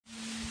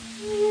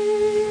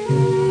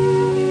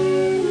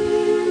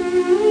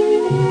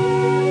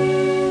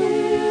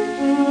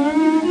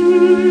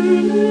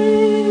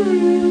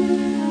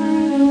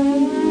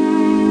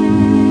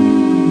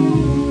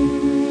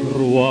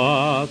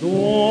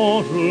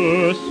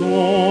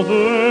sont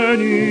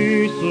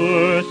venus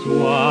ce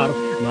soir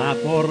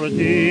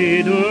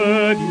m'apporter de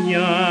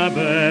bien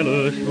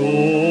belles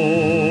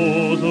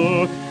choses.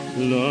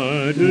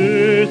 L'un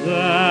d'eux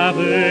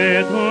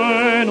avait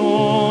un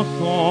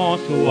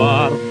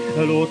encensoir,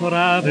 l'autre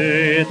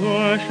avait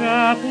un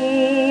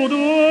chapeau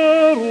de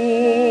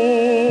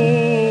rose,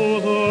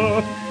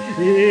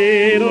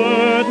 et le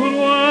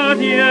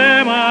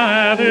troisième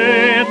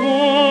avait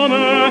en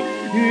main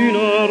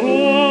une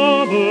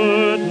robe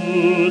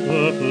toute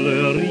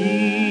fleurie,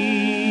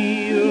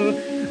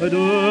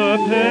 de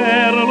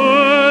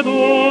perles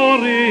d'or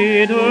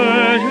et de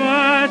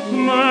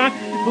jasmin,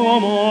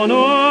 comme on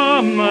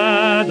nomme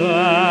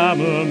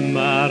Madame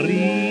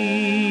Marie.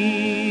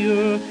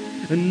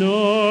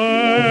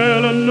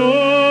 Noël,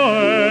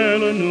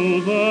 Noël, nous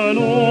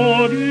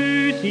venons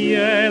du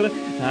ciel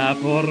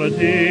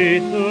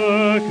t'apporter ce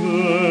que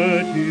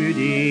tu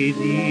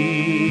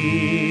désires,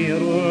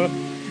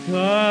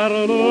 car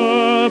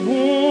le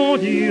bon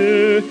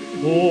Dieu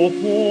au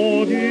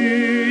fond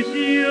du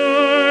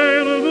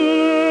ciel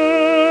veut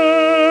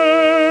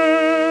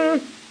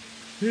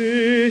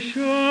tes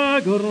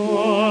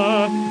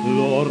chagrins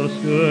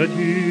lorsque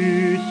tu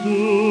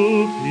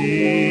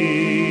soupires.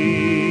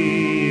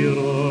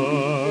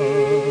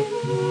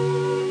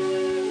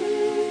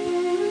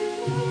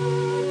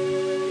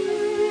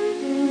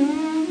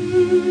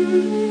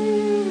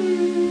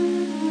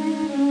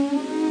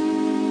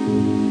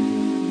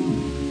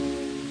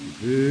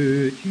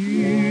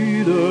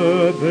 Veux-tu de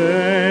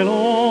bel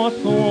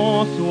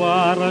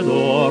encensoir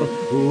d'or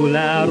où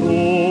la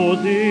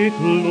rose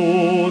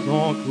éclose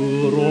en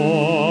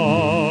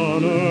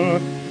couronne?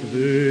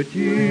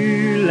 Veux-tu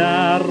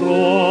la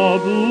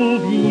robe ou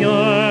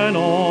bien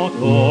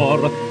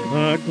encore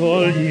un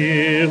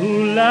collier où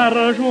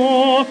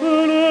l'argent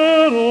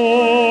fleuronne?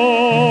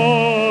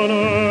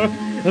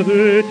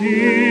 Veux-tu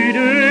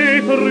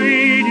des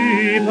fruits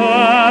du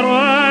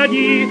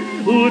paradis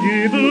ou du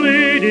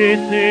blé des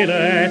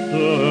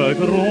célestes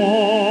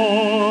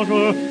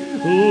granges,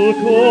 ou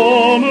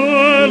comme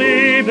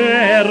les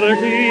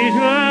bergers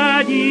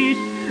jadis,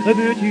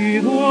 veux-tu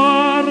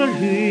voir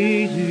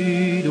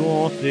Jésus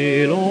dans ses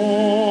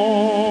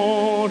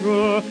langes?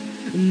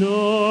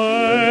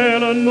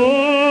 Noël,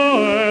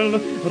 Noël,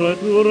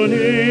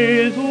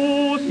 retournez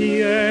au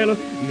ciel,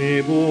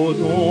 mes beaux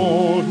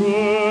anges,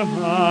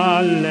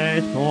 à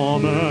l'instant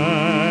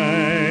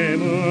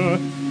même,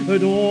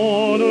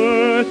 dans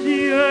le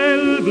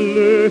ciel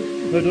bleu,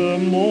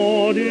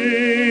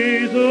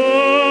 demandez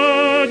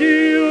à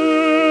Dieu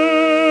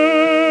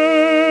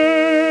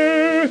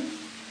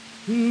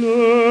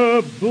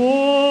le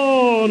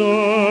bonheur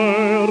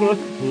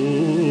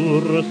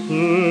pour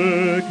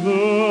ceux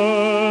que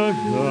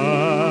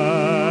j'aime.